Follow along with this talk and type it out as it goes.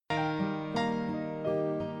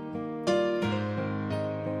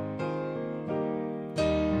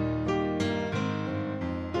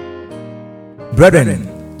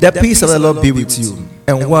Brethren, the peace of the Lord be with you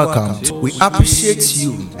and welcome. We appreciate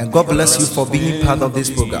you and God bless you for being part of this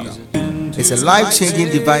program. It's a life-changing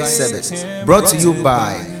divine service brought to you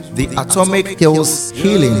by the Atomic Hills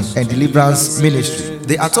Healing and Deliverance Ministry.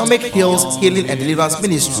 The Atomic Hills Healing and Deliverance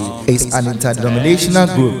Ministry is an interdenominational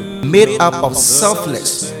group made up of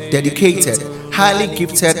selfless, dedicated, highly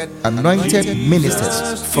gifted, anointed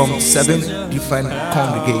ministers from 7 different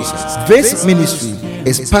congregations. This ministry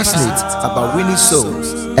is passionate about winning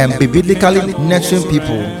souls and biblically nurturing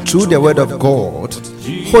people through the word of God,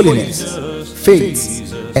 holiness,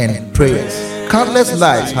 faith, and prayers. Countless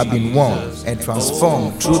lives have been won and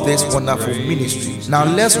transformed through this wonderful ministry. Now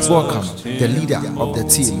let's welcome the leader of the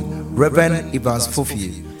team, Reverend Evans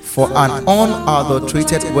Fofie, for an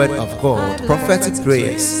unadulterated word of God, prophetic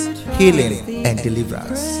prayers, healing, and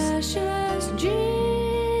deliverance.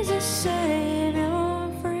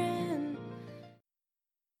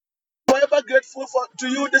 Forever grateful to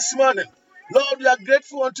you this morning. Lord, we are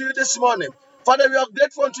grateful unto you this morning. Father, we are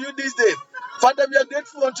grateful unto you this day. Father, we are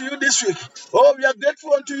grateful unto you this week. Oh, we are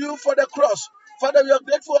grateful unto you for the cross. Father, we are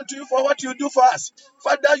grateful unto you for what you do for us.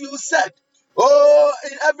 Father, you said, oh,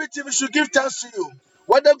 in everything we should give thanks to you,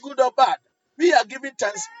 whether good or bad. We are giving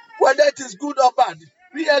thanks, whether it is good or bad.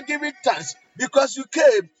 We are giving thanks because you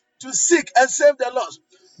came to seek and save the lost.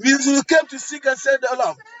 You came to seek and save the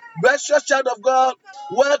lost. Precious child of God,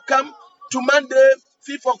 welcome to Monday,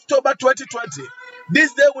 5th October 2020.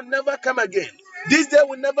 This day will never come again. This day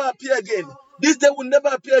will never appear again. This day will never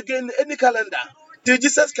appear again in any calendar till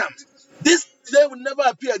Jesus comes. This day will never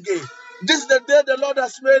appear again. This is the day the Lord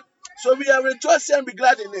has made, so we are rejoicing and be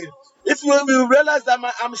glad in it. If you will realize that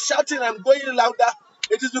I'm shouting, I'm going louder,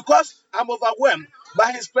 it is because I'm overwhelmed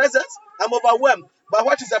by His presence. I'm overwhelmed by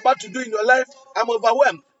what He's about to do in your life. I'm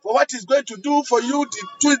overwhelmed for what He's going to do for you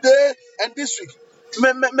today and this week.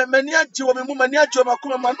 Many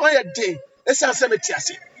ɛsiane sɛ mete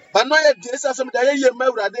ase mano yɛ de ɛsiane sɛ mede ayɛyie ma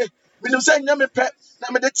Awurade menim sɛ nyɛ me pɛ na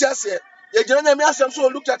mede te aseɛ yɛgyina nyame asɛm so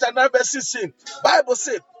wɔ Luke chapter 9 verse 16 Bible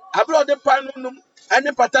say aberɛ ɔde pa no nom ɛne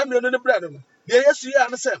mpata mmienu no brɛ no no deɛ Yesu yɛ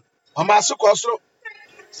ano sɛ ɔma ase kɔ soro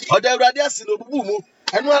ɔde Awurade ase na obubu mu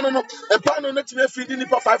ɛno ano no mpa no tumi afidi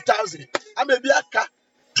nipa 5,000 ama bi aka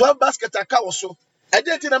 12 basket aka wɔ so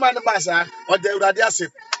ɛdeɛ nti na ma no ba saa ɔde Awurade ase.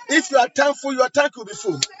 If you are thankful, your tank will be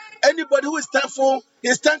full. Anybody who is thankful,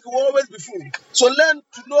 his tank will always be full. So learn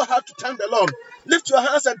to know how to thank the Lord. Lift your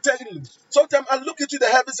hands and tell Him. Sometimes I look into the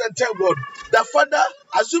heavens and tell God, that Father,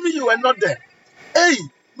 assuming you were not there, hey,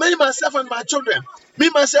 me, myself, and my children, me,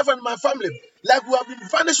 myself, and my family, like we have been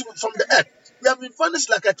vanished from the earth. We have been vanished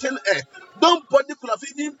like a thin air. Nobody could have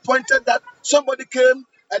even pointed that somebody came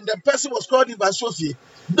and the person was called Ivan Sophie.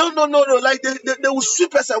 No. Like they will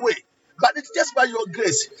sweep us away. But it's just by your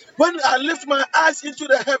grace. When I lift my eyes into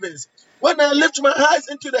the heavens, when I lift my eyes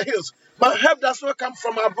into the hills, my help does not come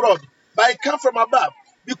from abroad, but it comes from above.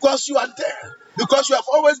 Because you are there. Because you have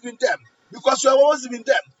always been there. Because you have always been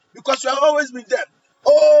there. Because you have always been there.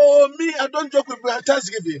 Oh, me, I don't joke with my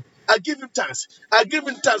thanksgiving. I give Him thanks. I give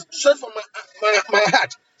Him thanks straight from my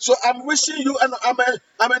heart. So I'm wishing you, and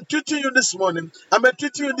I'm entreating you this morning. I'm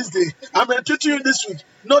entreating you this day. I'm entreating you this week.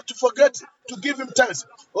 Not to forget to give Him thanks.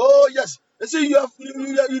 Oh yes. You see,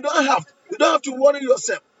 you don't have to worry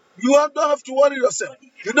yourself. Don't have to worry yourself.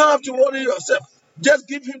 You don't have to worry yourself. Just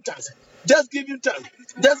give Him thanks. Just give Him thanks.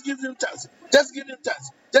 Just give Him thanks. Just give Him thanks.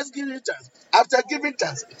 Just give Him thanks. After giving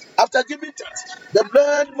thanks, the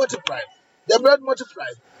blood multiplied. The blood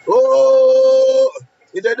multiplied. Oh,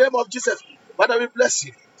 in the name of Jesus, Father, we bless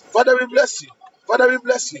you. Father, we bless you. Father, we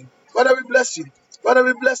bless you. Father, we bless you. Father,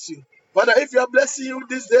 we bless you. Father, if you are blessing you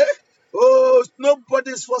this day, oh,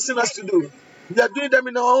 nobody is forcing us to do. We are doing them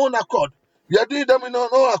in our own accord. We are doing them in our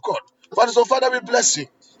own accord. Father, we bless you.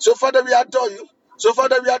 So, Father, we adore you. So,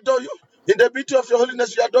 Father, we adore you. In the beauty of your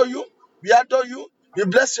holiness, we adore you. We adore you. We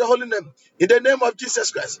bless your holy name. In the name of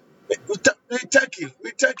Jesus Christ. We thank you.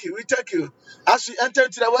 We thank you. We thank you. As we enter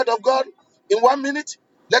into the word of God, in 1 minute,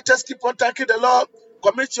 let us keep on thanking the Lord.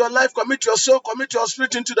 Commit your life, commit your soul, commit your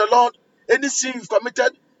spirit into the Lord. Any sin you've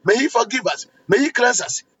committed, may He forgive us. May He cleanse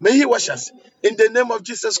us. May He wash us. In the name of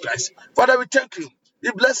Jesus Christ. Father, we thank you.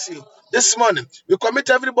 We bless you this morning. We commit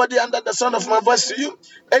everybody under the sound of my voice to you.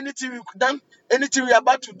 Anything we've done, anything we are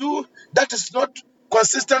about to do, that is not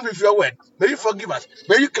consistent with your word. May you forgive us.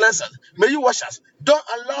 May you cleanse us. May you wash us. Don't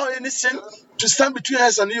allow any sin to stand between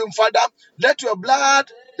us and you, Father. Let your blood,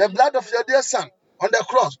 the blood of your dear Son, on the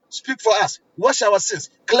cross, speak for us. Wash our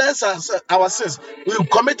sins. Cleanse our sins. We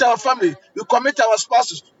commit our family. We commit our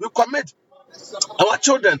spouses. We commit Our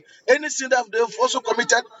children, any sin that they've also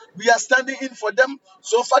committed, we are standing in for them.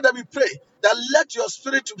 So, Father, we pray that let your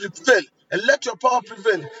spirit prevail and let your power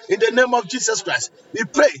prevail in the name of Jesus Christ. We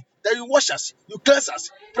pray that you wash us, you cleanse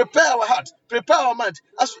us, prepare our heart, prepare our mind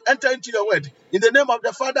as we enter into your word. In the name of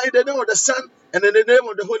the Father, in the name of the Son, and in the name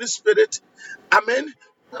of the Holy Spirit. Amen.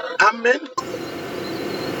 Amen.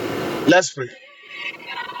 Let's pray.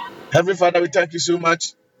 Heavenly Father, we thank you so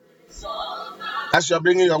much as you are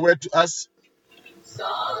bringing your word to us.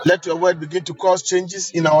 Let your word begin to cause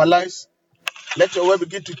changes in our lives. Let your word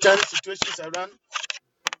begin to turn situations around.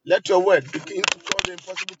 Let your word begin to cause the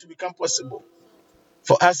impossible to become possible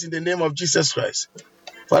for us in the name of Jesus Christ.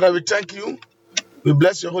 Father, we thank you. We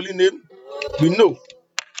bless your holy name. We know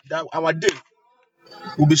that our day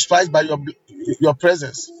will be spiced by your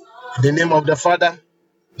presence. In the name of the Father,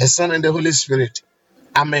 the Son, and the Holy Spirit.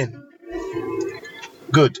 Amen.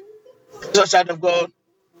 Good. So, child of God,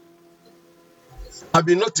 I've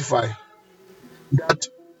been notified that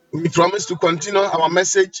we promise to continue our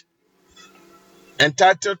message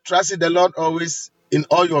entitled Trust in the Lord Always in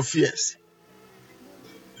All Your Fears.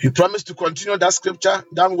 We promise to continue that scripture,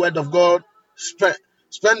 that word of God,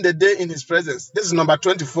 spend the day in his presence. This is number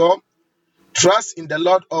 24. Trust in the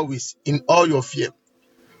Lord always in all your fear.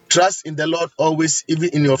 Trust in the Lord always, even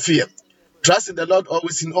in your fear. Trust in the Lord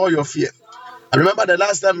always in all your fear. I remember the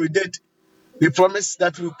last time we promised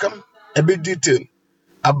that we'll come a bit detailed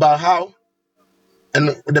about how and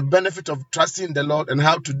the benefit of trusting in the Lord and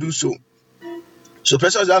how to do so. So,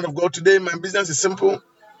 precious child of God, today my business is simple.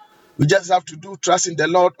 We just have to do trust in the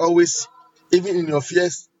Lord always, even in your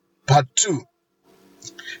fears. Part 2.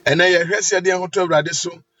 And I hear said the hotel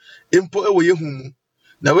radiso impo ewe yehu.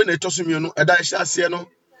 Na when it was me no eda hye ase no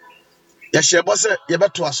ya hye bo se ye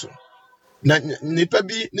beto aso. Na nipa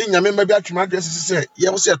bi ni nyame ma bi atwema adwese se ye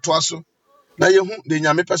wo se to aso. Na yehu de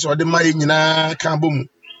nyame pese ode ma ye nyina kan bomu.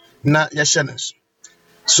 Na ye hye no.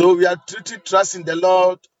 So we are treating trust in the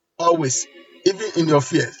Lord always, even in your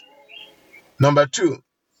fears. Number 2,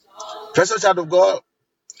 precious child of God,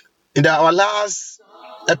 in our last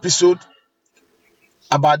episode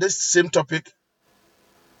about this same topic,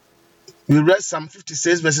 we read Psalm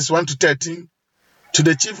 56 verses 1 to 13. To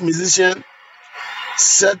the chief musician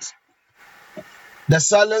said, the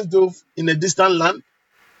silent dove in a distant land.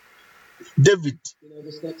 David,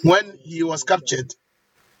 when he was captured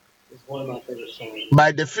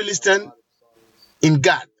by the Philistine in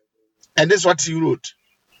Gad, and this is what he wrote.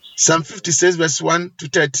 Psalm 56 verse 1 to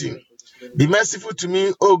 13. Be merciful to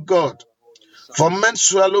me, O God, for men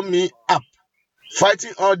swallow me up.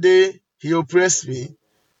 Fighting all day, he oppressed me.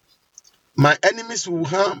 My enemies will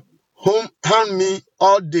harm me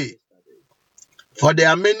all day, for there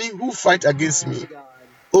are many who fight against me.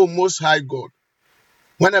 O Most High God,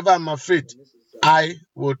 whenever I'm afraid, I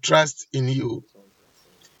will trust in you.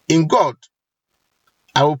 In God,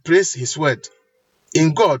 I will praise his word.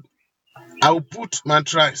 In God, I will put my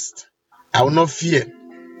trust. I will not fear.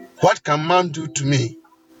 What can man do to me?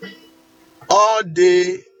 All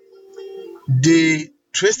day they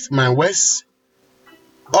twist my words.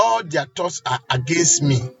 All their thoughts are against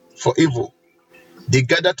me for evil. They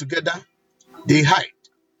gather together, they hide,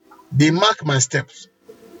 they mark my steps.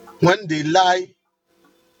 When they lie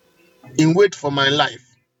in wait for my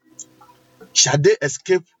life, shall they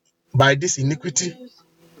escape by this iniquity?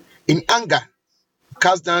 In anger,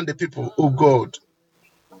 cast down the people, O God.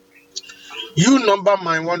 You number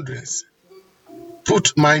my wanderings.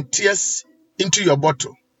 Put my tears into your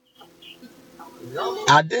bottle.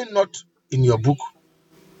 Are they not in your book?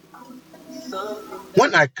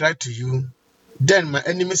 When I cry to you, then my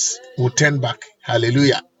enemies will turn back.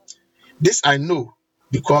 Hallelujah. This I know,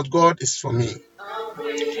 because God is for me.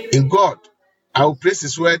 In God, I will praise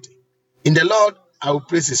his word. In the Lord, I will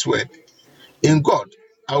praise his word. In God,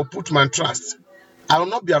 I will put my trust. I will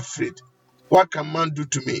not be afraid. What can man do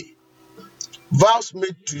to me? Vows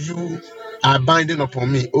made to you are binding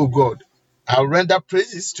upon me, O God. I will render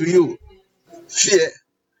praises to you. Fear,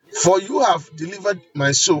 for you have delivered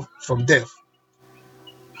my soul from death.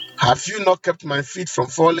 Have you not kept my feet from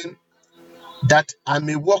falling, that I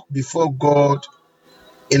may walk before God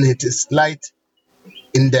in his light,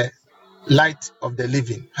 in the light of the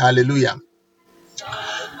living? Hallelujah.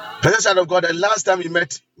 Present child of God, the last time we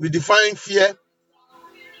met, we defined fear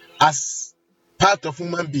as part of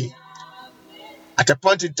human being. At a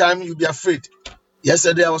point in time, you'll be afraid.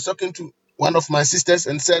 Yesterday, I was talking to one of my sisters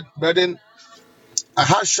and said, "Brethren, I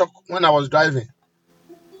had shock when I was driving,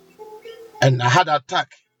 and I had an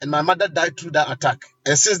attack, and my mother died through that attack.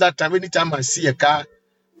 And since that time, anytime I see a car,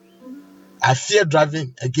 I fear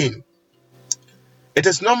driving again." It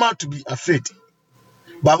is normal to be afraid,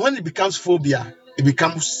 But when it becomes phobia, it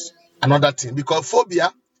becomes another thing, because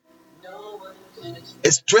phobia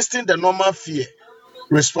is twisting the normal fear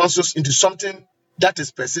responses into something that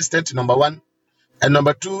is persistent, number one, and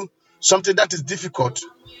number two, something that is difficult,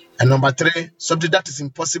 and number three, something that is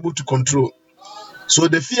impossible to control. So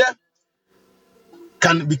the fear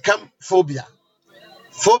can become phobia.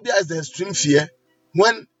 Phobia is the extreme fear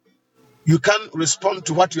when you can't respond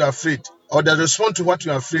to what you are afraid, or the response to what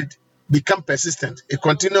you are afraid become persistent. It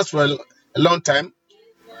continues for a long time.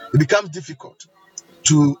 It becomes difficult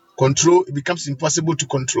to control. It becomes impossible to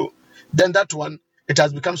control. Then that one, it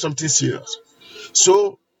has become something serious.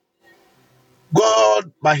 So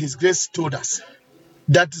God, by His grace, told us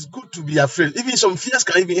that it's good to be afraid. Even some fears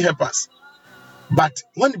can even help us. But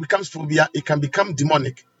when it becomes phobia, it can become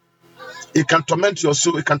demonic. It can torment your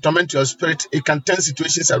soul. It can torment your spirit. It can turn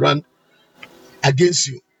situations around against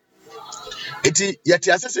you. Yet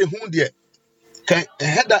I say who there can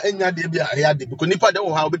head enya de bia ayade because nipa de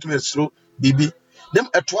wo ha obetumi esro bibi dem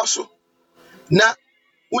etoa so na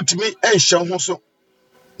utimi enhye ho so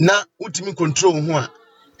na utimi control ho a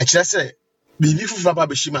e kire say bibi fufa ba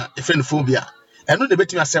behima e friend phobia eno de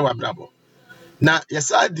betumi ase wa brabo na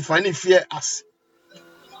yesa define fear as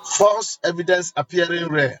false evidence appearing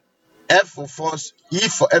rare. F for false, E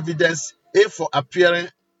for evidence, A for appearing,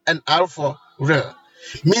 and R for rare.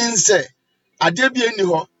 Means say ade bi eni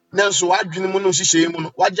ho na nso wadwene mu no hihye mu no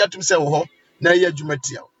wagyatum say wo ho na ye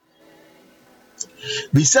adwumatia.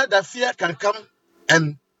 We said that fear can come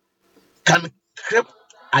and can cripple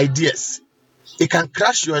ideas. It can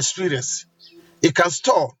crash your experience. It can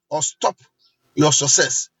stall or stop your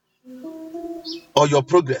success or your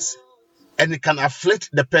progress. And it can afflict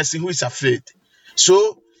the person who is afraid.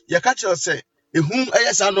 So, you catch yourself, whom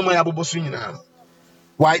I say, no, my abobosu.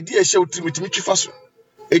 Why, dear, show to me faso.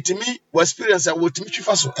 It me was experience I would meet you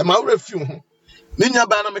faso. Am I refuse? Minya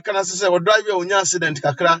bana mekana say, or drive your own accident,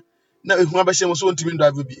 kakra. Now, if my was so to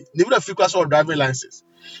drive will be. Never a few class or driving license.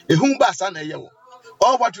 A whom bass and a yellow.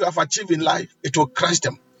 All what you have achieved in life, it will crash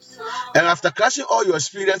them. And after crashing all your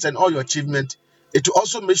experience and all your achievement, it will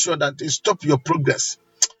also make sure that it stop your progress.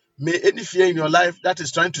 May any fear in your life that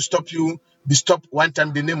is trying to stop you be stopped one time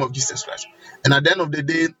in the name of Jesus Christ. And at the end of the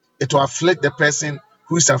day, it will afflict the person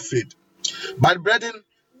who is afraid. But brethren,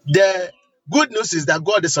 the good news is that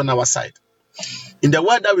God is on our side. In the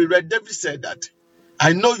word that we read, David said that,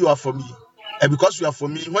 I know you are for me. And because you are for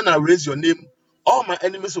me, when I raise your name, all my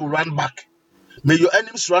enemies will run back. May your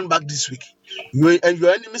enemies run back this week. And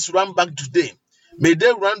your enemies run back today. May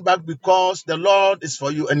they run back because the Lord is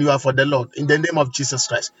for you and you are for the Lord. In the name of Jesus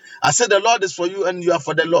Christ. I said the Lord is for you and you are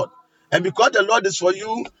for the Lord. And because the Lord is for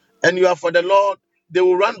you and you are for the Lord, they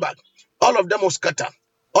will run back. All of them will scatter.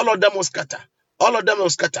 All of them will scatter. All of them will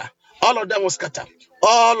scatter. All of them will scatter.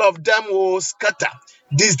 All of them will scatter.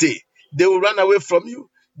 This day, they will run away from you.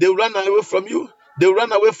 They will run away from you. They will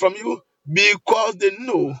run away from you because they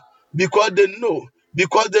know. Because they know.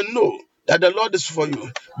 Because they know that the Lord is for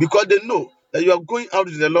you. Because they know that you are going out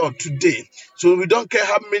with the Lord today. So we don't care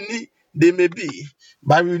how many they may be,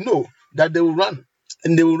 but we know that they will run,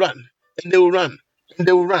 and they will run, and they will run, and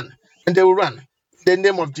they will run, and they will run. In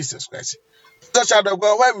the name of Jesus Christ. So, child of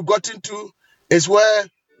God, where we got into is where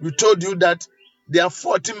we told you that there are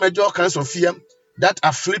 14 major kinds of fear that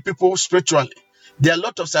afflict people spiritually. There are a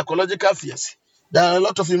lot of psychological fears. There are a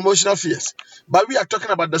lot of emotional fears. But we are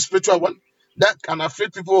talking about the spiritual one that can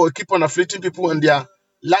afflict people or keep on afflicting people in their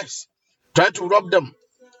lives, trying to rob them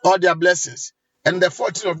all their blessings. And the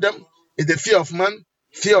 14 of them is the fear of man,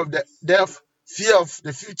 fear of the death, fear of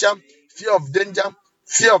the future, fear of danger,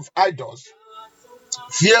 fear of idols,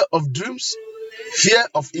 fear of dreams, fear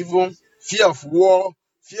of evil, fear of war,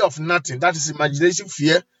 fear of nothing. That is imagination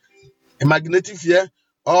fear, imaginative fear,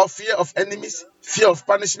 or fear of enemies, fear of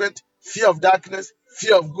punishment, fear of darkness,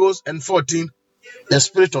 fear of ghosts, and 14, the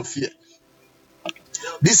spirit of fear.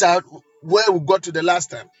 These are where we got to the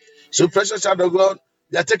last time. So, precious child of God,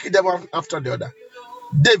 we are taking them one after the other.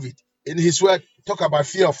 David, in his word, talk about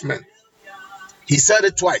fear of men. He said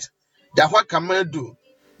it twice. That what can man do?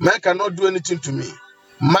 Man cannot do anything to me.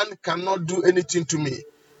 Man cannot do anything to me.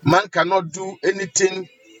 Man cannot do anything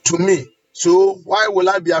to me. So why will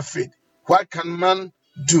I be afraid? What can man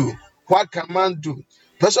do? What can man do?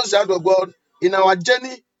 Precious child of God, in our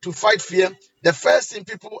journey to fight fear, the first thing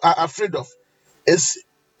people are afraid of is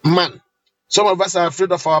man. Some of us are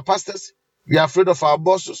afraid of our pastors. We are afraid of our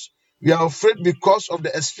bosses. We are afraid because of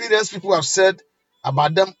the experience people have said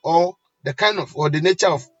about them or the kind of or the nature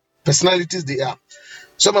of personalities they are.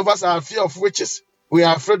 Some of us are afraid of witches. We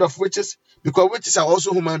are afraid of witches because witches are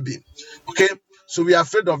also human beings. Okay, so we are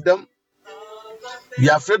afraid of them. We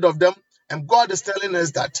are afraid of them, And God is telling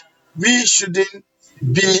us that we shouldn't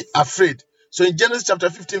be afraid. So in Genesis chapter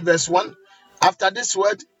 15, verse 1, after this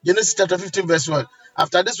word, Genesis chapter 15, verse 1,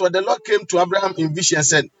 after this word, the Lord came to Abraham in vision and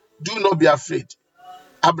said, do not be afraid,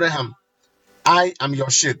 Abraham. I am your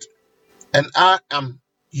shield, and I am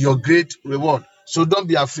your great reward. So don't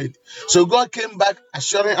be afraid. So God came back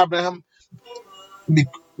assuring Abraham,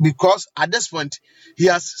 because at this point, he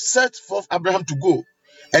has set forth Abraham to go,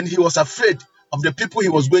 and he was afraid of the people he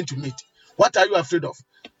was going to meet. What are you afraid of?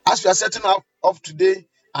 As you are setting out of today,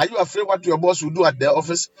 are you afraid what your boss will do at the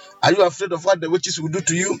office? Are you afraid of what the witches will do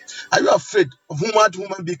to you? Are you afraid of what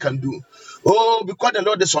human being can do? Oh, because the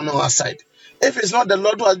Lord is on our side. If it's not the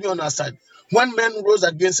Lord who has been on our side, when men rose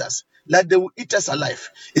against us, like they will eat us alive.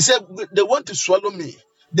 He said, they want to swallow me.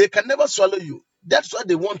 They can never swallow you. That's what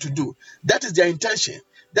they want to do. That is their intention.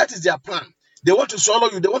 That is their plan. They want to swallow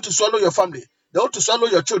you. They want to swallow your family. They want to swallow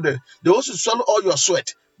your children. They want to swallow all your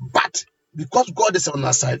sweat. But because God is on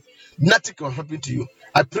our side, nothing can happen to you.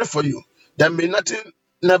 I pray for you that may nothing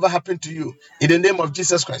never happen to you in the name of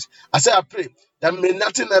Jesus Christ. I say, I pray that may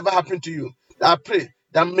nothing ever happen to you. I pray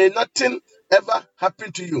that may nothing ever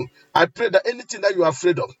happen to you. I pray that anything that you are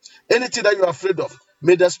afraid of,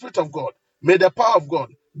 may the Spirit of God, may the power of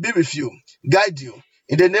God be with you, guide you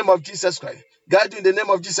in the name of Jesus Christ. Guide you in the name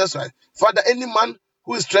of Jesus Christ. Father, any man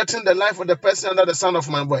who is threatening the life of the person under the sound of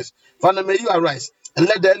my voice, Father, may you arise and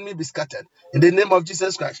let the enemy be scattered in the name of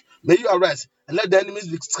Jesus Christ. May you arise and let the enemies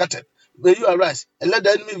be scattered. May you arise and let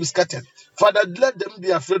the enemy be scattered. Father, let them be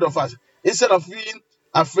afraid of us instead of being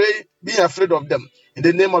afraid of them. In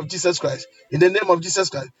the name of Jesus Christ. In the name of Jesus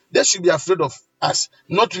Christ. They should be afraid of us,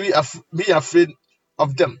 not be afraid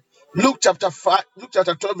of them. Luke chapter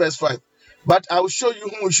 12, verse 5. But I will show you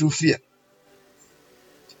whom we should fear.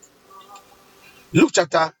 Luke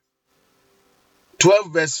chapter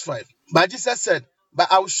 12, verse 5. But Jesus said, but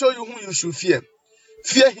I will show you whom you should fear.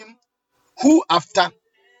 Fear him who after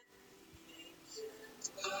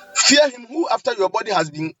your body has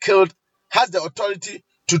been killed has the authority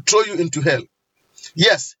to throw you into hell.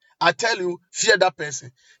 Yes, I tell you, fear that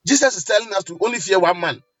person. Jesus is telling us to only fear one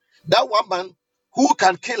man. That one man who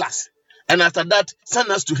can kill us, and after that send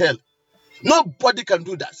us to hell. Nobody can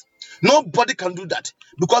do that. Nobody can do that.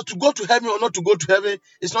 Because to go to heaven or not to go to heaven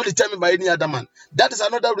is not determined by any other man. That is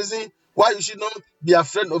another reason why you should not be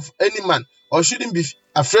afraid of any man, or shouldn't be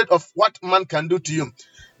afraid of what man can do to you.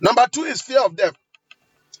 Number 2 is fear of death.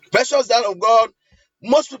 Precious child of God,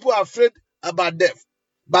 most people are afraid about death.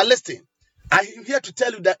 But listen, I am here to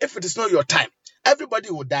tell you that if it is not your time, everybody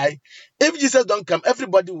will die. If Jesus don't come,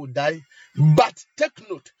 everybody will die. But take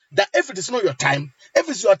note that if it is not your time, if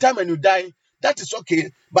it's your time and you die, that is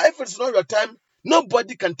okay. But if it's not your time,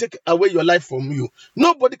 nobody can take away your life from you.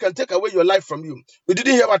 Nobody can take away your life from you. You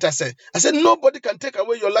didn't hear what I said. I said nobody can take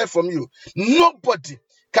away your life from you. Nobody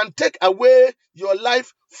can take away your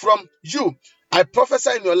life from you. I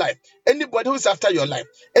prophesy in your life. Anybody who is after your life,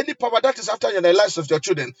 any power that is after the lives of your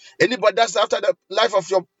children, anybody that's after the life of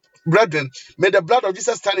your brethren, may the blood of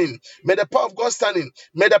Jesus stand in. May the power of God stand in.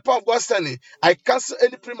 May the power of God stand in. I cancel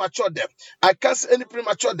any premature death. I cancel any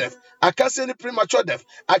premature death. I cancel any premature death.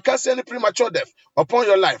 I cancel any premature death upon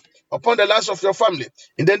your life, upon the lives of your family.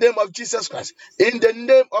 In the name of Jesus Christ. In the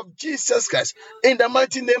name of Jesus Christ. In the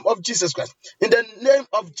mighty name of Jesus Christ. In the name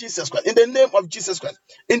of Jesus Christ. In the name of Jesus Christ.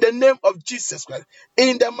 In the name of Jesus Christ.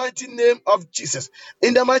 In the mighty name of Jesus.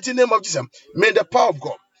 In the mighty name of Jesus. May the power of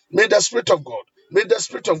God, may the Spirit of God, may the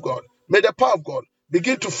Spirit of God, may the power of God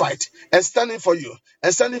begin to fight and standing for you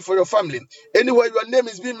and standing for your family. Anywhere your name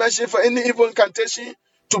is being mentioned for any evil incantation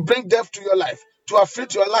to bring death to your life, to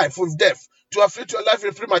afflict your life with death, to afflict your life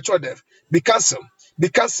with premature death, be cancelled, be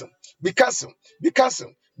cancelled, be cancelled, be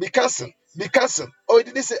cancelled, be cancelled, be cancelled. Oh, he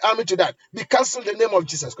didn't say amen to that. Be cancelled in the name of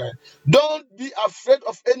Jesus Christ. Don't be afraid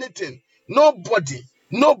of anything. Nobody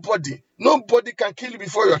can kill you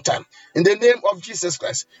before your time. In the name of Jesus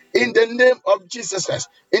Christ. In the name of Jesus Christ.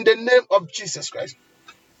 In the name of Jesus Christ.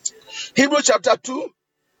 Hebrews chapter 2,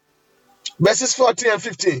 verses 14 and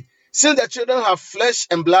 15. Since the children have flesh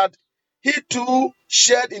and blood, he too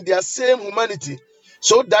shared in their same humanity,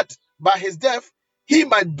 so that by his death he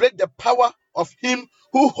might break the power of him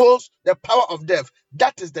who holds the power of death,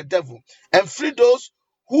 that is the devil, and free those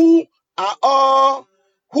who are all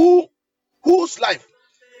whose life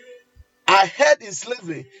are held in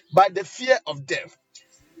slavery by the fear of death.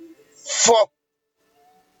 For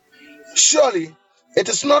surely it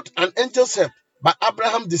is not an angel's help, but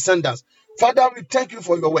Abraham's descendants. Father, we thank you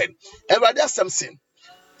for your word. And rather something.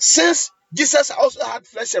 Since Jesus also had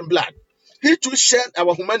flesh and blood, he too shared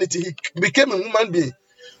our humanity. He became a human being.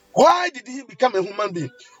 Why did he become a human being?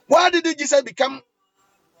 Why did Jesus become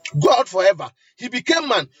God forever. He became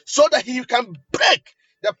man so that he can break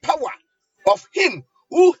the power of him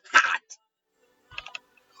who had,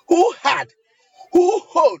 who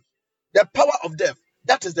hold the power of death.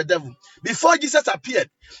 That is the devil. Before Jesus appeared,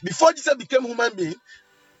 before Jesus became human being,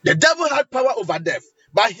 the devil had power over death.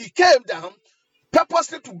 But he came down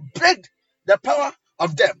purposely to break the power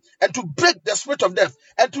of death and to break the spirit of death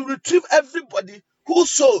and to retrieve everybody whose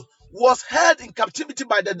soul was held in captivity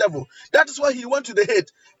by the devil. That is why he went to the head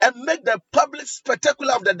and make the public spectacle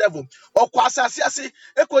of the devil. Okwasasiasi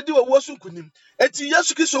ekodi wo wosu kunim. Eti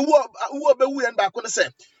Yesu Kristo wo be wu en ba ko ne se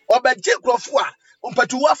obeje krofo a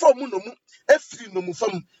ompatu wa from no mu efiri no mu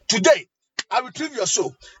fam. Today I retrieve your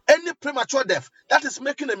soul. Any premature death that is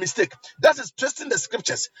making a mistake, that is twisting the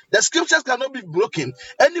scriptures cannot be broken.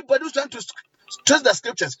 Anybody who's trying to twist the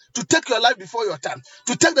scriptures to take your life before your time,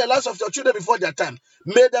 to take the lives of your children before their time,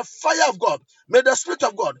 may the fire of God, may the spirit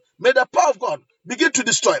of God, may the power of God begin to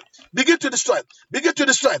destroy, begin to destroy, begin to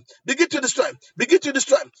destroy, begin to destroy, begin to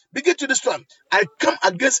destroy, begin to destroy. I come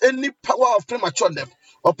against any power of premature death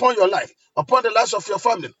upon your life, upon the lives of your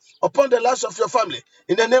family, upon the lives of your family,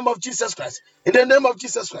 in the name of Jesus Christ, in the name of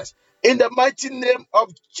Jesus Christ, in the mighty name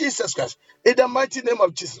of Jesus Christ, in the mighty name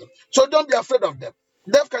of Jesus. So don't be afraid of death.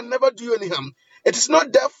 Death can never do you any harm. It is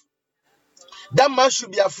not death that man should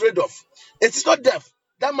be afraid of. It is not death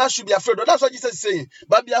that man should be afraid of. That's what Jesus is saying.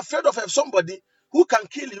 But be afraid of somebody who can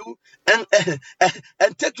kill you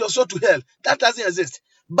and take your soul to hell. That doesn't exist.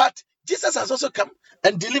 But Jesus has also come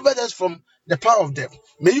and delivered us from the power of death.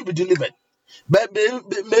 May you be delivered.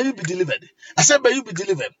 May you be delivered. I said, may you be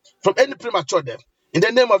delivered from any premature death. In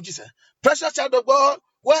the name of Jesus. Precious child of God,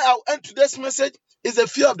 where I'll end today's message is the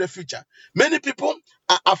fear of the future. Many people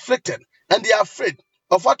are afflicted and they are afraid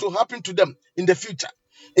of what will happen to them in the future.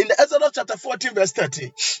 In the Exodus chapter 14, verse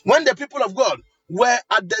 30, when the people of God were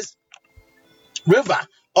at the river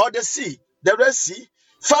or the sea, the Red Sea,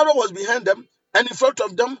 Pharaoh was behind them, and in front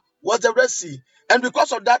of them was the Red Sea. And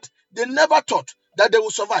because of that, they never thought that they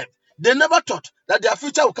would survive. They never thought that their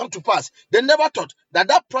future will come to pass. They never thought that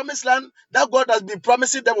that promised land that God has been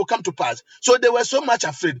promising them will come to pass. So they were so much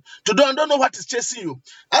afraid. Today, I don't know what is chasing you.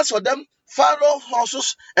 As for them, Pharaoh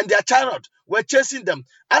horses and their chariot were chasing them.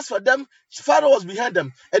 As for them, Pharaoh was behind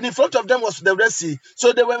them, and in front of them was the Red Sea.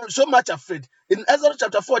 So they were so much afraid. In Exodus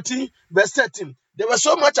chapter 14, verse 13, they were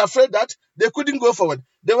so much afraid that they couldn't go forward.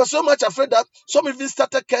 They were so much afraid that some even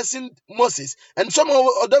started cursing Moses. And some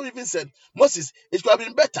of them even said, Moses, it would have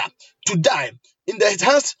been better to die in the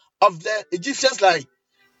hands of the Egyptians, like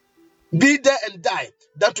be there and die,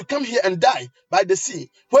 than to come here and die by the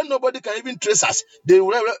sea when nobody can even trace us. They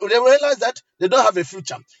realize that they don't have a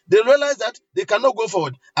future. They realize that they cannot go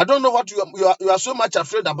forward. I don't know what you are so much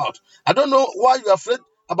afraid about. I don't know why you are afraid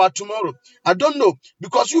about tomorrow. I don't know,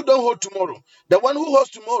 because you don't hold tomorrow. The one who holds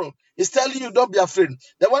tomorrow is telling you don't be afraid.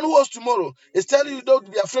 The one who holds tomorrow is telling you don't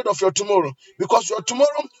be afraid of your tomorrow, because your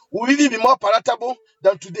tomorrow will really be more palatable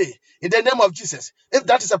than today. In the name of Jesus, if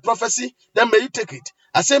that is a prophecy, then may you take it.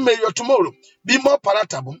 I say, may your tomorrow be more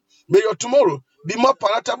palatable. May your tomorrow be more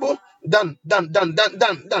palatable than.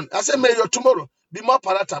 I say, may your tomorrow be more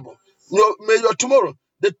palatable. May your tomorrow,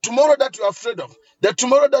 the tomorrow that you are afraid of, the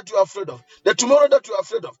tomorrow that you are afraid of, the tomorrow that you are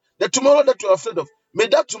afraid of, the tomorrow that you are afraid of, may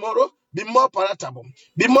that tomorrow be more palatable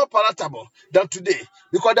than today.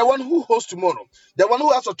 Because the one who holds tomorrow, the one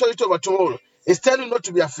who has authority over tomorrow, is telling you not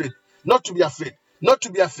to be afraid, not to be afraid, not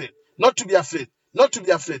to be afraid, not to be afraid, not to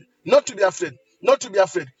be afraid, not to be afraid, not to be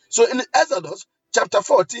afraid. So in Exodus chapter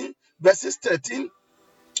 14, verses 13,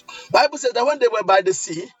 Bible says that when they were by the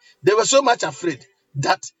sea, they were so much afraid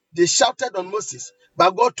that they shouted on Moses.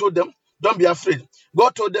 But God told them, don't be afraid.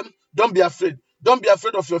 God told them, don't be afraid. Don't be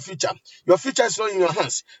afraid of your future. Your future is not in your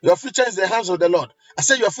hands. Your future is in the hands of the Lord. I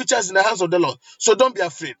say your future is in the hands of the Lord. So don't be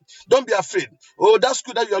afraid. Don't be afraid. Oh, that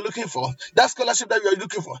school that you are looking for, that scholarship that you are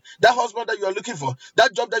looking for, that husband that you are looking for,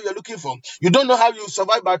 that job that you are looking for. You don't know how you will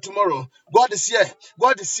survive by tomorrow. God is here.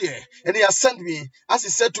 God is here. And he has sent me, as he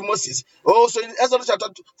said to Moses. Oh, so in Exodus chapter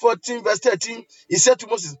 14, verse 13, he said to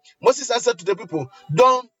Moses, Moses answered to the people,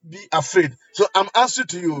 don't be afraid. So I'm answering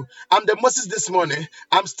to you. I'm the Moses this morning.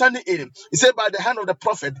 I'm standing in. He said, by the hand of the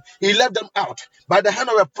prophet, he led them out. By the hand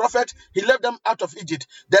of a prophet, he led them out of Egypt.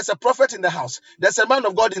 There's a prophet in the house. There's a man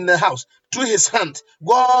of God in the house. Through his hand,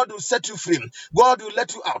 God will set you free. God will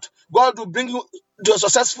let you out. God will bring you to a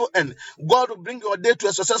successful end. God will bring your day to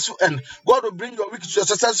a successful end. God will bring your week to a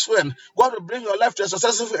successful end. God will bring your life to a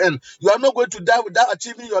successful end. You are not going to die without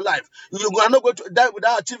achieving your life. You are not going to die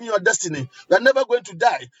without achieving your destiny. You are never going to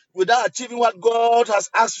die without achieving what God has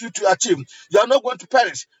asked you to achieve. You are not going to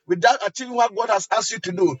perish without achieving what God has asked you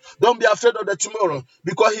to do. Don't be afraid of the tomorrow,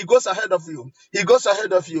 because He goes ahead of you. He goes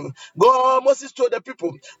ahead of you. God, Moses told the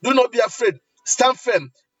people, do not be afraid. Stand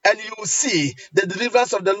firm, and you will see the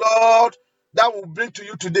deliverance of the Lord that will bring to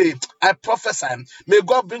you today. I prophesy. May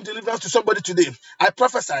God bring deliverance to somebody today. I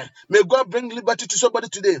prophesy. May God bring liberty to somebody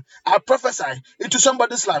today. I prophesy into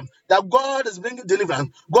somebody's life that God is bringing deliverance.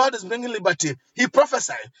 God is bringing liberty. He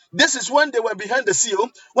prophesied. This is when they were behind the sea,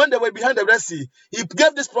 when they were behind the Red Sea. He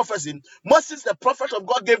gave this prophecy. Moses, the prophet of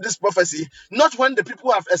God, gave this prophecy, not when the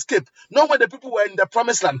people have escaped, not when the people were in the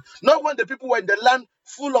promised land, not when the people were in the land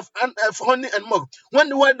full of honey and milk, when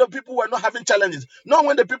the people were not having challenges, not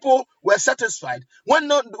when the people were satisfied, when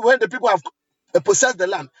the people have possessed the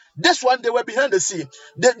land. This one, they were behind the sea.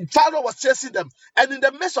 The Pharaoh was chasing them, and in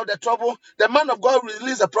the midst of the trouble, the man of God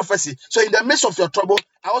released a prophecy. So in the midst of your trouble,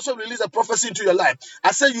 I also release a prophecy into your life.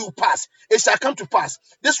 I say you will pass. It shall come to pass.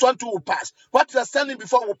 This one too will pass. What you are standing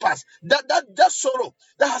before will pass. That sorrow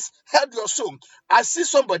that has held your soul. I see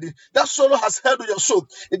somebody, that sorrow has held your soul.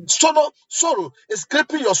 Sorrow is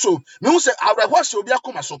gripping your soul. Me who say, "I wash you be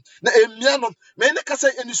akoma so." Na emiano. Me ne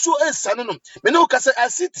kase eni so esane no. Me ne kase I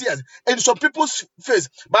see tears in some people's face.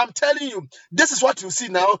 But I'm telling you, this is what you see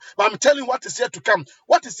now. But I'm telling you what is here to come.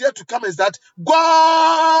 What is here to come is that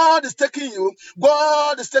God is taking you.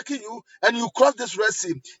 God is taking you, and you cross this Red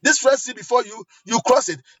Sea. This Red Sea before you, you cross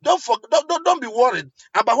it. Don't be worried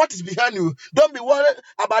about what is behind you. Don't be worried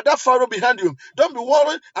about that Pharaoh behind you. Don't be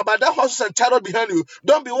worried about that horses and chariot behind you.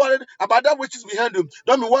 Don't be worried about that witches behind you.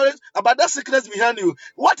 Don't be worried about that sickness behind you.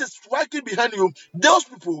 What is striking behind you? Those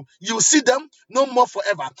people, you see them no more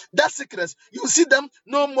forever. That sickness, you see them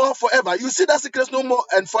no more forever. You see that sickness no more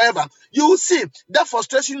and forever. You will see that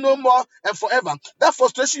frustration no more and forever. That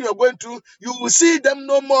frustration you're going through, you will see them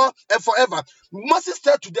no more and forever. Moses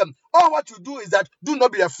said to them, all what you do is that do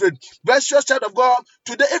not be afraid. Precious child of God,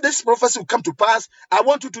 today if this prophecy will come to pass, I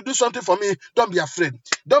want you to do something for me. Don't be afraid.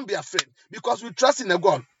 Don't be afraid, because we trust in a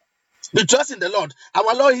God. We trust in the Lord.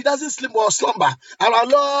 Our Lord, He doesn't sleep or slumber. Our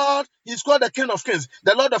Lord, He's called the King of Kings,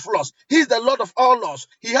 the Lord of Lords. He is the Lord of all laws.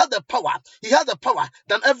 He has the power. He has the power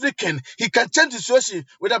than every king. He can change the situation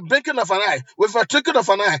with a blinking of an eye, with a twinkling of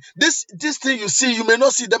an eye. This thing you see, you may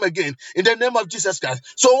not see them again in the name of Jesus Christ.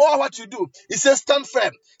 So all what you do, He says, stand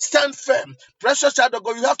firm. Stand firm. Precious child of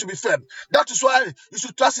God, you have to be firm. That is why you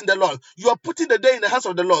should trust in the Lord. You are putting the day in the hands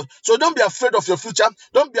of the Lord. So don't be afraid of your future.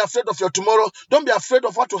 Don't be afraid of your tomorrow. Don't be afraid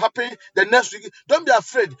of what will happen the next week. Don't be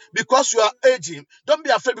afraid because you are aging. Don't be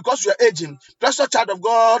afraid because you are aging. Precious child of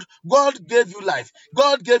God, God gave you life.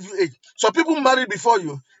 God gave you age. So people married before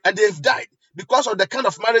you and they've died because of the kind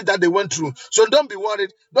of marriage that they went through. So don't be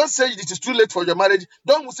worried. Don't say it is too late for your marriage.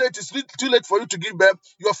 Don't say it is too late for you to give birth.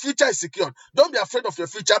 Your future is secured. Don't be afraid of your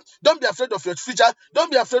future. Don't be afraid of your future.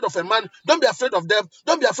 Don't be afraid of a man. Don't be afraid of them.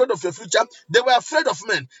 Don't be afraid of your future. They were afraid of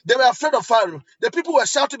men. They were afraid of Pharaoh. The people were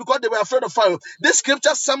shouting because they were afraid of Pharaoh. This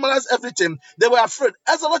scripture summarizes everything. They were afraid.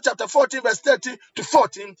 Exodus chapter 14 verse 30 to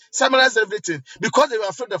 14 summarizes everything. Because they were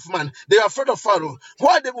afraid of man. They were afraid of Pharaoh.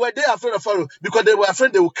 Why were they afraid of Pharaoh? Because they were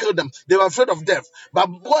afraid they would kill them. They were afraid of death. But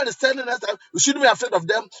God is telling us that we shouldn't be afraid of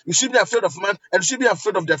them, we shouldn't be afraid of man, and we shouldn't be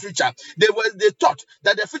afraid of their future. They thought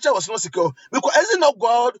that their future was not secure. Because is it not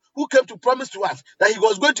God who came to promise to us that He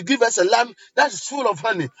was going to give us a land that is full of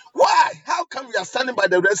honey? Why? How come we are standing by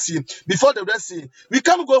the Red Sea, before the Red Sea? We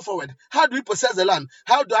can't go forward. How do we possess the land?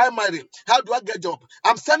 How do I marry? How do I get a job?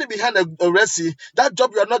 I'm standing behind a Red Sea. That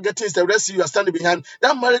job you are not getting is the Red Sea you are standing behind.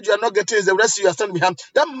 That marriage you are not getting is the Red Sea you are standing behind.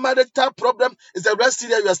 That marital problem is the Red Sea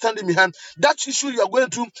that you are standing behind. That issue you are going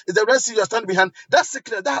through is the Red Sea you are standing behind. That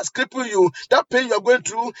sickness that has crippled you, that pain you are going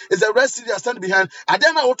through is the Red Sea you are standing behind. I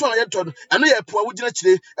don't know what I know. I know you're poor,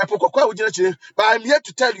 but I'm here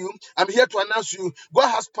to tell you, I'm here to announce you, God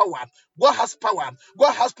has power. God has power.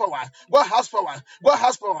 God has power. God has power. God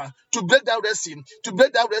has power to break that Red Sea. To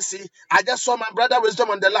break that Red Sea. I just saw my brother Wisdom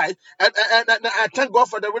on the life, and I thank God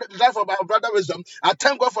for the life of our brother Wisdom. I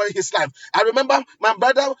thank God for his life. I remember my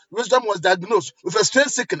brother Wisdom was diagnosed with a strange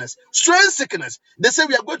sickness. Strange sickness. They say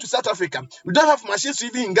we are going to South Africa. We don't have machines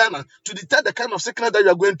even in Ghana to detect the kind of sickness that you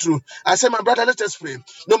are going through. I said, my brother, let us pray.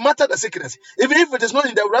 No matter the sickness, even if it is not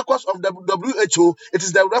in the records of the WHO, it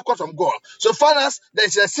is the records of God. So far as there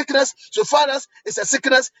is a sickness So far as it's a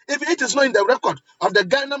sickness, if it is not in the record of the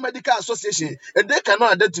Ghana Medical Association, and they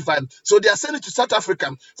cannot identify, so they are sending it to South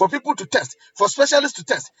Africa for people to test, for specialists to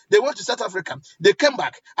test. They went to South Africa. They came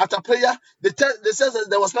back after prayer. They said that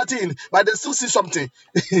there was nothing in, but they still see something.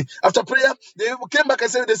 After prayer, they came back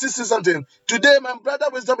and said they still see something. Today, my brother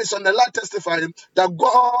Wisdom is on the line testifying that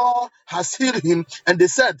God has healed him, and they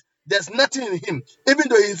said there's nothing in him, even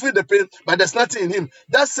though he feel the pain, but there's nothing in him.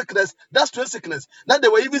 That sickness, that's strange sickness. Now they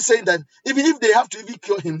were even saying that even if they have to even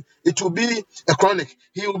cure him, it will be a chronic.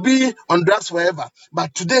 He will be on drugs forever.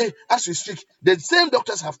 But today, as we speak, the same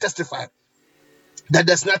doctors have testified that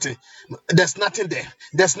there's nothing there.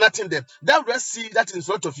 There's nothing there. That Red Sea that is in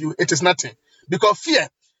front of you, it is nothing. Because fear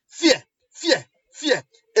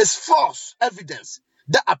is false evidence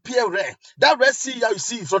that appear rare. That Red Sea you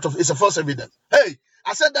see in front of you is a false evidence. Hey,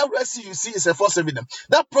 I said that Red Sea you see is a false evidence.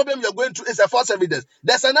 That problem you're going through is a false evidence.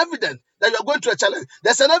 There's an evidence that you're going through a challenge.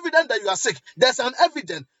 There's an evidence that you are sick. There's an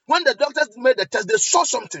evidence. When the doctors made the test, they saw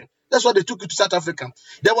something. That's why they took you to South Africa.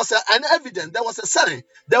 There was an evidence. There was a sign.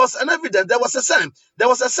 There was an evidence. There was a sign. There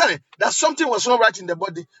was a sign that something was not right in the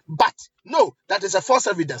body. But no, that is a false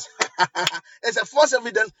evidence. It's a false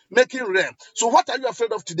evidence making rare. So what are you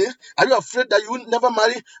afraid of today? Are you afraid that you will never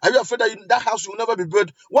marry? Are you afraid that that house will never be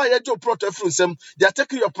built? Why are you from? They are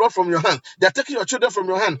taking your plot from your hand. They are taking your children from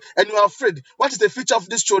your hand, and you are afraid. What is the future of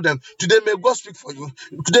these children? Today may God speak for you.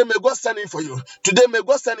 Today may God stand in for you. Today may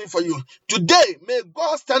God stand in for you. Today may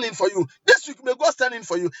God stand in for you. This week may God stand in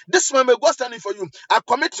for you. This month may God stand in for you. I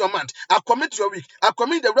commit your month. I commit your week. I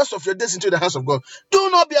commit the rest of your days into the hands of God. Do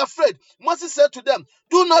not be afraid. Moses said to them,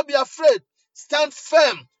 do not be afraid. Stand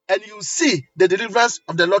firm, and you see the deliverance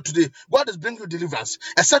of the Lord today. God is bringing you deliverance.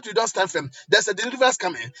 Except you don't stand firm, there's a deliverance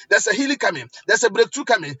coming. There's a healing coming. There's a breakthrough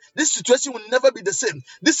coming. This situation will never be the same.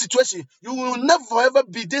 This situation, you will never forever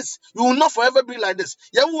be this. You will not forever be like this.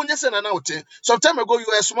 Some time ago, you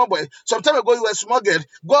were a small boy. Some time ago, you were a small girl.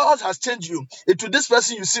 God has changed you into this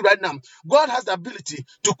person you see right now. God has the ability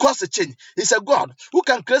to cause a change. He's a God who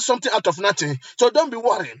can create something out of nothing. So don't be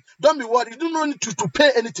worried. Don't be worried. You don't need to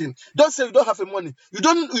pay anything. Don't say you don't have the money. You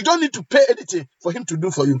don't need to pay anything for him to do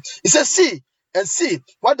for you. He says, see and see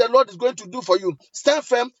what the Lord is going to do for you. Stand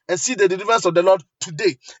firm and see the deliverance of the Lord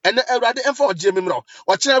today. And then ready for Jemimro.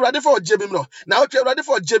 Watch ready for Jemimro. Now you're ready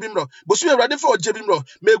for Jemimro. But you are ready for Jemimro.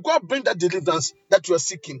 May God bring that deliverance that you are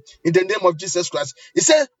seeking in the name of Jesus Christ. He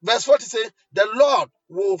said, verse 40 says, the Lord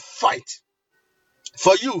will fight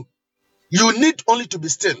for you. You need only to be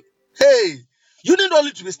still. Hey, you need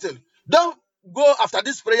only to be still. Don't go after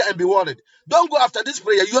this prayer and be worried. Don't go after this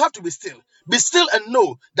prayer. You have to be still. Be still and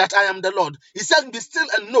know that I am the Lord. He said, be still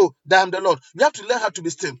and know that I am the Lord. You have to learn how to be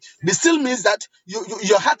still. Be still means that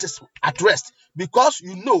your heart is at rest because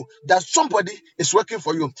you know that somebody is working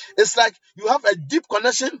for you. It's like you have a deep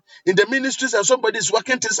connection in the ministries and somebody is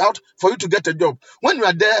working things out for you to get a job. When you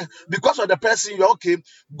are there, because of the person, you're okay.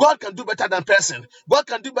 God can do better than person. God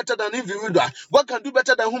can do better than individual. God can do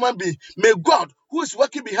better than human being. May God, who is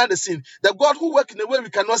working behind the scene, the God who works in a way we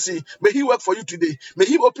cannot see, may he work for you today. May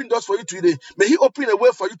he open doors for you today. May he open a way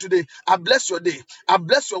for you today. I bless your day. I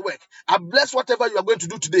bless your work. I bless whatever you are going to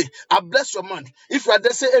do today. I bless your month. If you are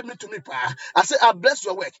there, say amen to me, pa. I say, I bless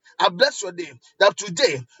your work. I bless your day. That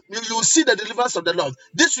today, you will see the deliverance of the Lord.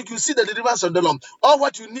 This week, you see the deliverance of the Lord. All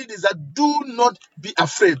what you need is that do not be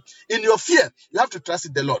afraid. In your fear, you have to trust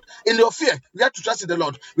in the Lord. In your fear, you have to trust in the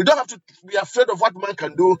Lord. We don't have to be afraid of what man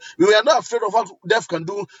can do. We are not afraid of what death can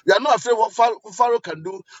do. We are not afraid of what Pharaoh can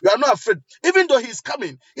do. We are not afraid. Even though he's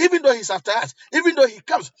coming, even though he's after us, even though he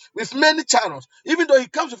comes with many chariots, even though he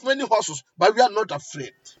comes with many horses, but we are not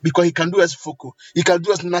afraid because he can do us focal. He can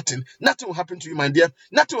do us nothing. Nothing will happen to you, my dear.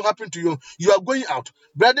 Nothing will happen to you. You are going out.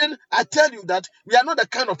 Brethren, I tell you that we are not the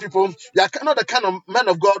kind of people, we are not the kind of men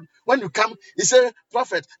of God. When you come, he say,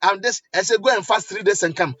 prophet, I'm this. I say, go and fast 3 days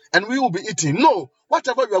and come, and we will be eating. No.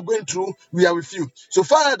 Whatever you are going through, we are with you. So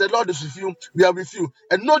far, the Lord is with you, we are with you.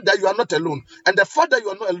 And know that you are not alone. And the fact that you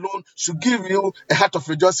are not alone should give you a heart of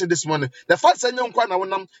rejoicing this morning. The fact that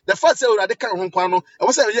the fact that I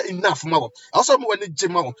was saying enough. I also want to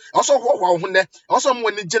gym. I also want to also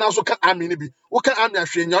want to gym. Also can army nibi. What can army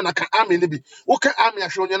ashwe nyona can army nibi. What can army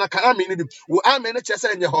ashwe nyona can army nibi. Wo army ne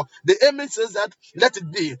chese nyeho. The army says that let it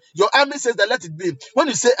be. Your army says that let it be. When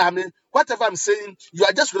you say army, whatever I'm saying, you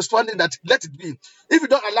are just responding that let it be. If you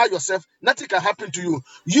don't allow yourself, nothing can happen to you.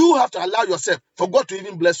 You have to allow yourself for God to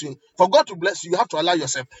even bless you. For God to bless you, you have to allow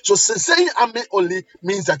yourself. So saying amen only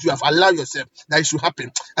means that you have allowed yourself that it should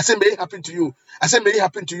happen. I say may it happen to you. I say may it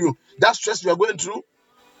happen to you. That stress you are going through,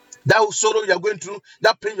 That sorrow you are going through,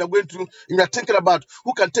 that pain you are going through, and you are thinking about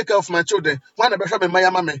who can take care of my children.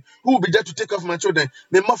 Who will be there to take care of my children?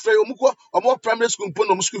 Me mafre omuko omo primary school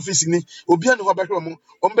no school fees ni. Obi an ho behwe omo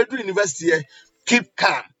ombedu university. Keep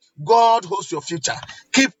calm. God holds your future.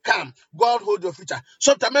 Keep calm. God holds your future.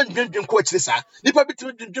 Sometimes men drink ko achire sa. Nipa bi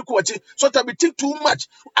drink ko achire. Sometimes we think too much.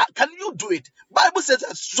 Can you do it? Bible says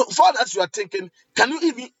that so far as you are thinking, can you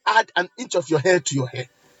even add an inch of your hair to your hair?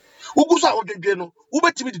 Ugusa odwedwe no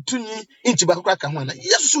ubetimi de tunyi inchi bakokra ka ho ana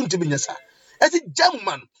yesu so ntimi nyesa eti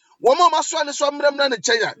jamman wo ma so ane so mramra ne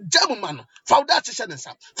kyenya jamman fawda chihye ne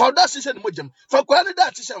sa fawda chihye ne mojam fa kwara ne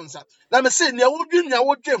da chihye nsa na me se ne wodwe ho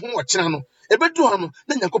wo kyena no ebedu ho no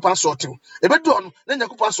na nyakopan so otew ebedu ho no na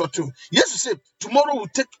nyakopan so otew yesu say tomorrow will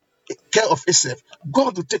take care of itself.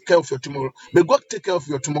 God will take care of your tomorrow. May God take care of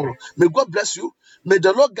your tomorrow. May God bless you. May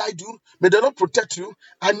the Lord guide you. May the Lord protect you.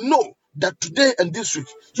 I know that today and this week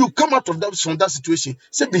you come out of that from that situation.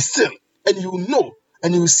 Say, be still, and you will know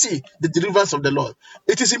and you will see the deliverance of the Lord.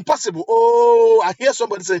 It is impossible. Oh, I hear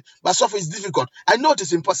somebody say, but suffering is difficult. I know it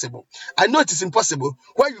is impossible. I know it is impossible.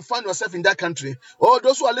 Where you find yourself in that country, or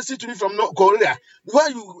those who are listening to me from North Korea, where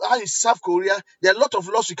you are in South Korea, there are a lot of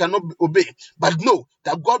laws you cannot obey. But know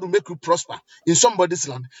that God will make you prosper in somebody's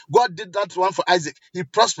land. God did that one for Isaac. He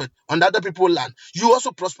prospered on the other people's land. You also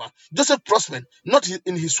prosper. Joseph prospered, not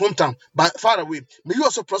in his hometown, but far away. May you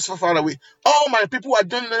also prosper far away. All my people who are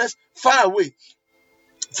joining us far away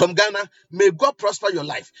from Ghana, may God prosper your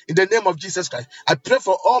life in the name of Jesus Christ. I pray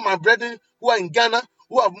for all my brethren who are in Ghana,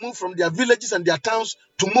 who have moved from their villages and their towns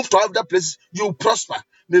to move to other places. You prosper.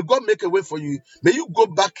 May God make a way for you. May you go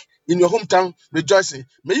back in your hometown rejoicing.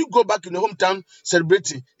 May you go back in your hometown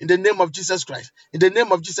celebrating in the name of Jesus Christ. In the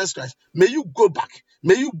name of Jesus Christ. May you go back.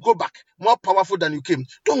 May you go back more powerful than you came.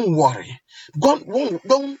 Don't worry. Don't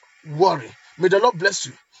worry. May the Lord bless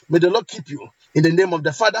you. May the Lord keep you. In the name of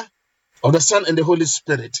the Father, of the Son, and the Holy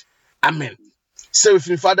Spirit. Amen. Say with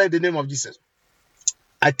me, Father, in the name of Jesus,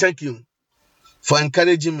 I thank you for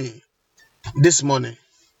encouraging me this morning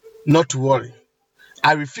not to worry.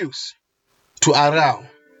 I refuse to allow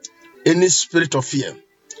any spirit of fear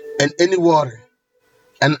and any worry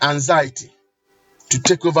and anxiety to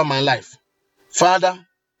take over my life. Father,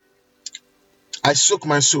 I soak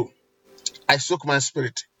my soul. I soak my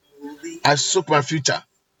spirit. I soak my future.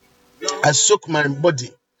 I soak my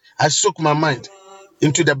body. I soak my mind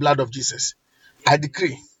into the blood of Jesus. I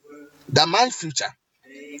decree that my future,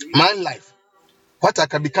 my life, what I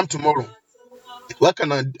can become tomorrow, what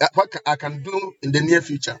I can do in the near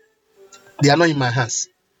future, they are not in my hands.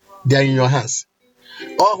 They are in your hands.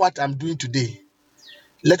 All what I'm doing today,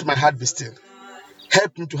 let my heart be still.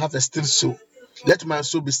 Help me to have a still soul. Let my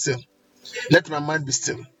soul be still. Let my mind be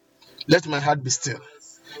still. Let my heart be still.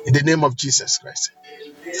 In the name of Jesus Christ.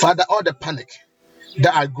 Father, all the panic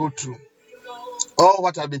that I go through, all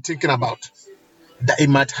what I've been thinking about, that it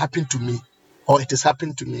might happen to me, or it is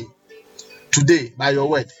happening to me today by your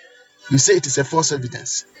word, you say it is a false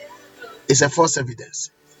evidence. It's a false evidence.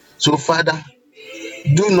 So, Father,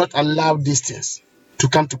 do not allow these things to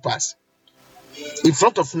come to pass. In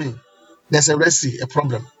front of me, there's a Red Sea, a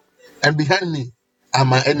problem. And behind me are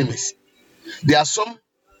my enemies. There are some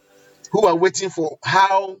who are waiting for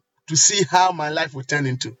how to see how my life will turn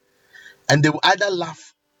into. And they will either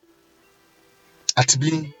laugh at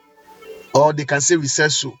me, or they can say we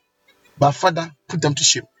said so. But Father, put them to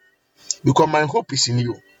shame. Because my hope is in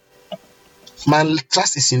you. My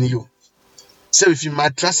trust is in you. Say with you, my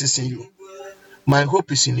trust is in you. My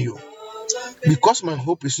hope is in you. Because my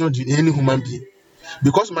hope is not in any human being.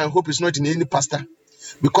 Because my hope is not in any pastor.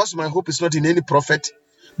 Because my hope is not in any prophet.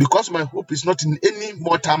 Because my hope is not in any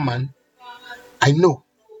mortal man. I know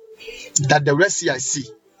that the Red Sea I see,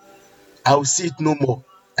 I will see it no more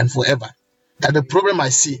and forever. That the problem I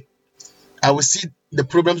see, I will see the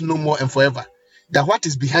problems no more and forever. That what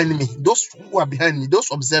is behind me, those who are behind me,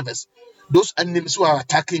 those observers, those enemies who are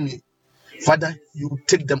attacking me, Father, you will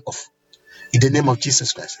take them off in the name of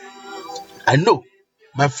Jesus Christ. I know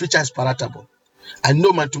my future is palatable. I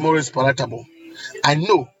know my tomorrow is palatable. I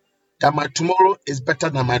know that my tomorrow is better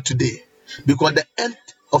than my today, because the end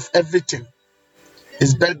of everything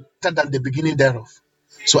is better than the beginning thereof.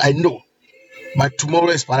 So I know my tomorrow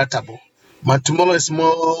is palatable. My tomorrow is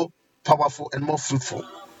more powerful and more fruitful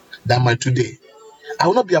than my today. I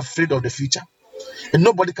will not be afraid of the future, and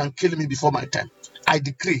nobody can kill me before my time. I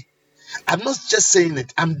decree. I'm not just saying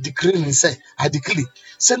it. I'm decreeing it. I decree.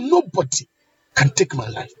 Say nobody can take my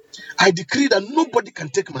life. I decree that nobody can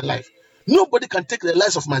take my life. Nobody can take the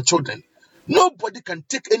lives of my children. Nobody can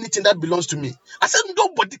take anything that belongs to me. I said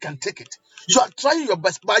nobody can take it. You are trying your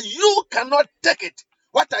best, but you cannot take it.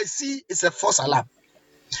 What I see is a false alarm.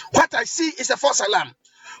 What I see is a false alarm.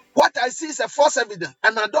 What I see is a false evidence,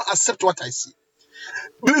 and I don't accept what I see.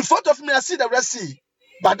 In front of me, I see the Red Sea,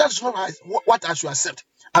 but that's not what I should accept.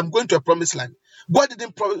 I'm going to a promised land. God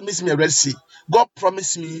didn't promise me a Red Sea. God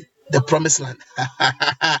promised me the promised land.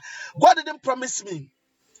 God didn't promise me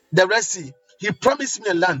the Red Sea. He promised me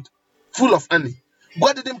a land full of honey.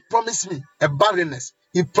 God didn't promise me a barrenness.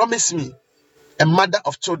 He promised me a mother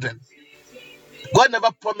of children. God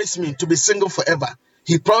never promised me to be single forever.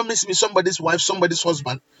 He promised me somebody's wife, somebody's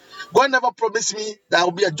husband. God never promised me that I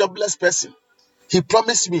will be a jobless person. He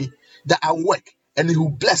promised me that I will work and he will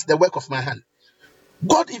bless the work of my hand.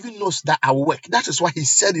 God even knows that I will work. That is why he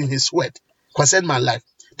said in his word concerning my life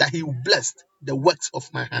that he will bless the works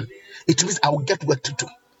of my hand. It means I will get work to do.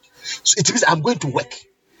 So it means I'm going to work.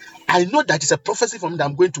 I know that it's a prophecy from me that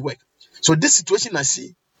I'm going to work. So this situation I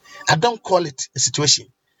see, I don't call it a situation.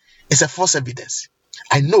 It's a false evidence.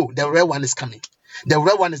 I know the real one is coming. The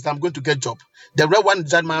real one is that I'm going to get a job. The real one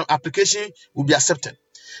is that my application will be accepted.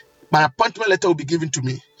 My appointment letter will be given to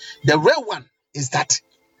me. The real one is that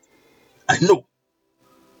I know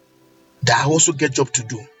that I also get job to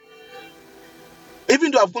do.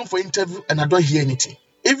 Even though I've gone for interview and I don't hear anything,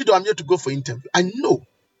 even though I'm here to go for interview, I know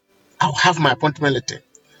I'll have my appointment letter.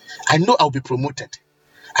 I know I'll be promoted.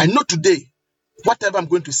 I know today, whatever I'm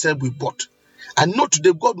going to sell will be bought. I know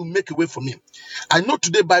today God will make a way for me. I know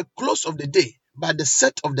today by close of the day, by the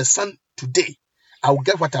set of the sun today, I will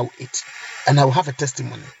get what I will eat and I will have a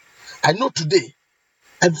testimony. I know today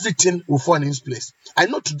everything will fall in its place. I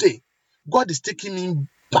know today God is taking me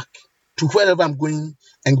back to wherever I'm going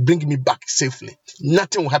and bringing me back safely.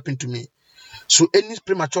 Nothing will happen to me. So any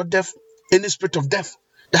premature death, any spirit of death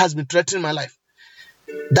that has been threatening my life,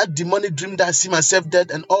 that demonic dream that I see myself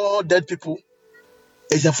dead and all dead people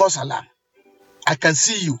is a false alarm. I can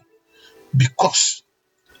see you because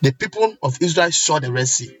the people of Israel saw the Red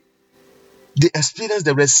Sea. They experienced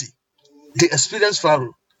the Red Sea. They experienced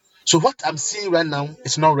Pharaoh. So what I'm seeing right now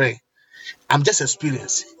is not rare. I'm just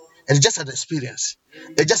experiencing. It's just an experience.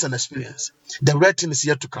 It's just an experience. The red thing is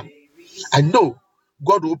yet to come. I know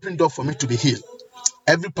God will open door for me to be healed.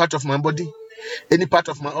 Every part of my body, any part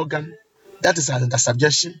of my organ, that is under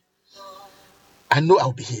subjection. I know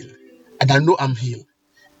I'll be healed. And I know I'm healed.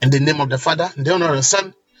 In the name of the Father, in the name of the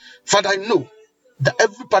Son. Father, I know that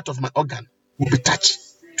every part of my organ will be touched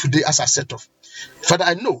today as I set off. Father,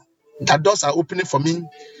 I know that doors are opening for me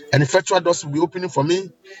and effectual doors will be opening for me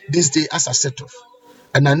this day as I set off.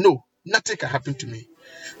 And I know nothing can happen to me.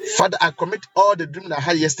 Father, I commit all the dreams I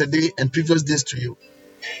had yesterday and previous days to you.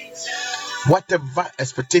 Whatever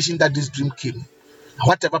expectation that this dream came,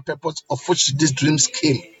 whatever purpose of which these dreams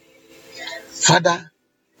came, Father,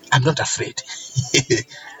 I'm not afraid.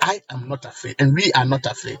 I am not afraid, and we are not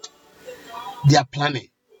afraid. They are planning.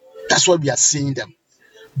 That's why we are seeing them.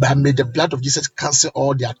 But may the blood of Jesus cancel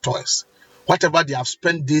all their toils. Whatever they have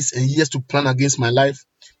spent days and years to plan against my life,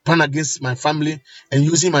 plan against my family, and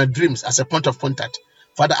using my dreams as a point of contact,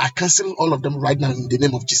 Father, I cancel all of them right now in the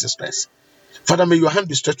name of Jesus Christ. Father, may your hand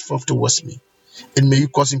be stretched forth towards me, and may you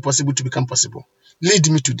cause impossible to become possible. Lead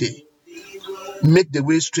me today. Make the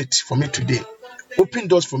way straight for me today. Open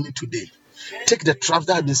doors for me today. Take the traps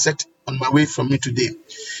that have been set on my way from me today.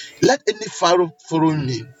 Let any Pharaoh follow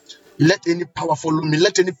me. Let any power follow me.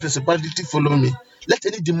 Let any principality follow me. Let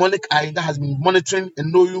any demonic eye that has been monitoring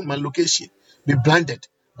and knowing my location be blinded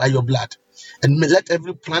by your blood. And let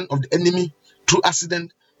every plan of the enemy, through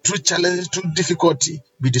accident, through challenge, through difficulty,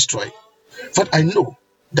 be destroyed. For I know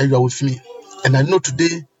that you are with me. And I know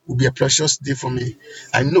today will be a precious day for me.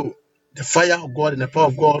 I know the fire of God and the power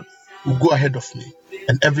of God will go ahead of me.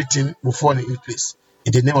 And everything will fall in place.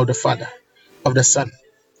 In the name of the Father, of the Son,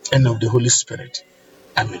 and of the Holy Spirit.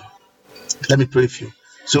 Amen. Let me pray for you.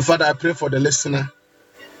 So, Father, I pray for the listener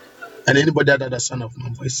and anybody under the sound of my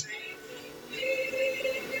voice,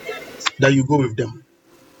 that you go with them.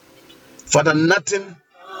 Father, nothing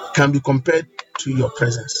can be compared to your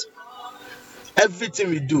presence. Everything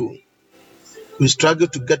we do, we struggle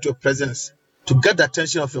to get your presence, to get the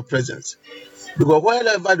attention of your presence. Because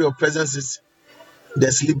wherever your presence is,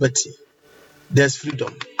 there's liberty, there's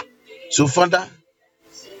freedom. So, Father,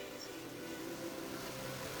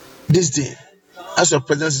 this day, as your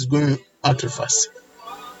presence is going out with us,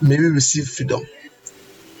 may we receive freedom.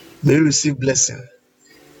 May we receive blessing.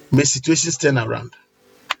 May situations turn around.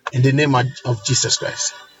 In the name of Jesus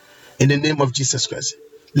Christ. In the name of Jesus Christ.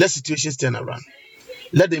 Let situations turn around.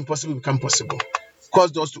 Let the impossible become possible.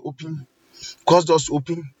 Cause doors to open. Cause doors to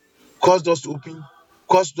open. Cause doors to open.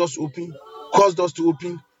 Cause doors to open. Cause doors to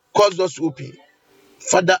open. Cause doors to open.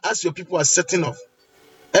 Father, as your people are setting off,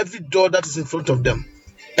 every door that is in front of them,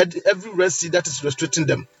 Every Red Sea that is restricting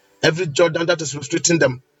them, every Jordan that is restricting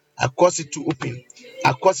them, I cause it to open.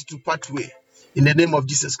 I cause it to pathway in the name of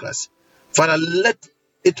Jesus Christ. Father, let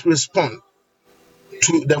it respond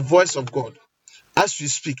to the voice of God. As we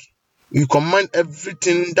speak, we command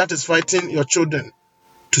everything that is fighting your children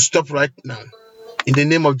to stop right now in the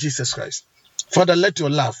name of Jesus Christ. Father, let your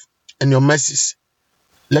love and your mercies,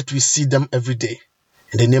 let we see them every day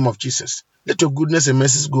in the name of Jesus. Let your goodness and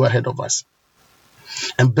mercies go ahead of us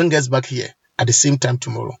and bring us back here at the same time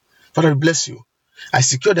tomorrow. Father, we bless you. I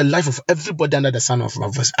secure the life of everybody under the sound of my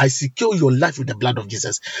voice. I secure your life with the blood of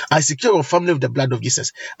Jesus. I secure your family with the blood of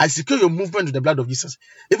Jesus. I secure your movement with the blood of Jesus.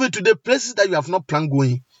 Even to the places that you have not planned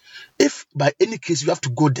going, if by any case you have to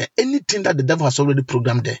go there, anything that the devil has already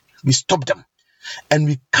programmed there, we stop them. And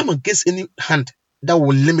we come against any hand that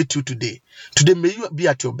will limit you today. Today, may you be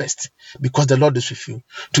at your best because the Lord is with you.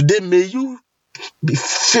 Today, may you be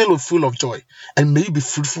filled full of joy and may you be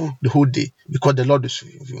fruitful the whole day because the Lord is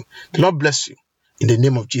with you. The Lord bless you in the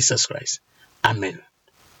name of Jesus Christ. Amen.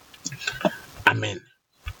 Amen.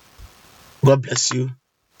 God bless you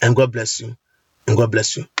and God bless you and God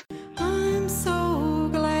bless you. I'm so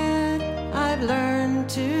glad I've learned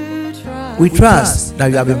to trust. We trust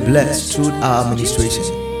that you have been blessed through our administration.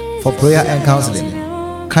 For prayer and counseling,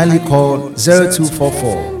 kindly call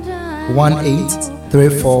 0244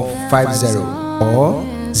 183450 or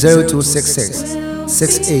 0266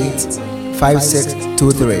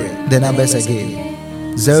 685623. The numbers again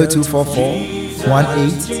 0244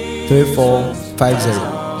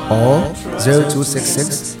 183450 or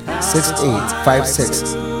 0266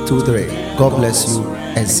 685623. God bless you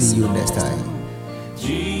and see you next time.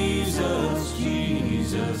 Jesus,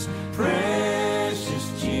 pray.